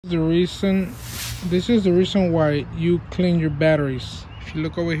This is the reason why you clean your batteries. If you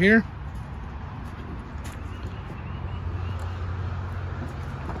look over here,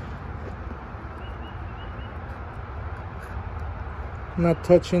 not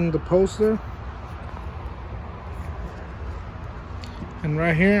touching the poster, and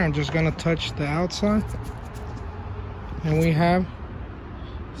right here I'm just gonna touch the outside, and we have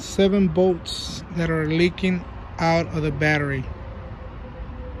 7 bolts that are leaking out of the battery.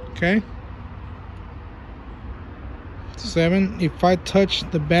 Okay, 7. If I touch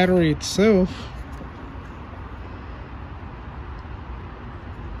the battery itself,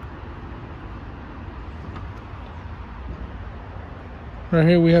 right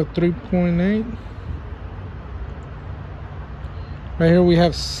here we have 3.8. Right here we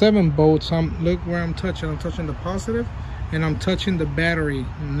have 7 bolts. Look where I'm touching. I'm touching the positive, and I'm touching the battery,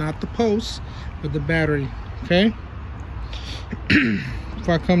 not the post, but the battery. Okay. If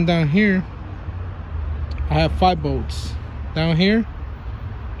I come down here, I have 5 bolts. Down here,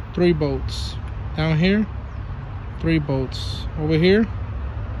 3 bolts. Down here, 3 bolts. Over here,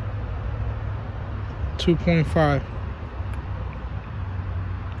 2.5,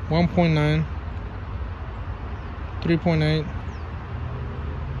 1.9, 3.8,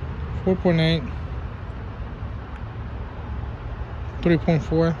 4.8,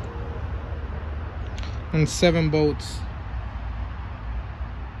 3.4, and 7 bolts.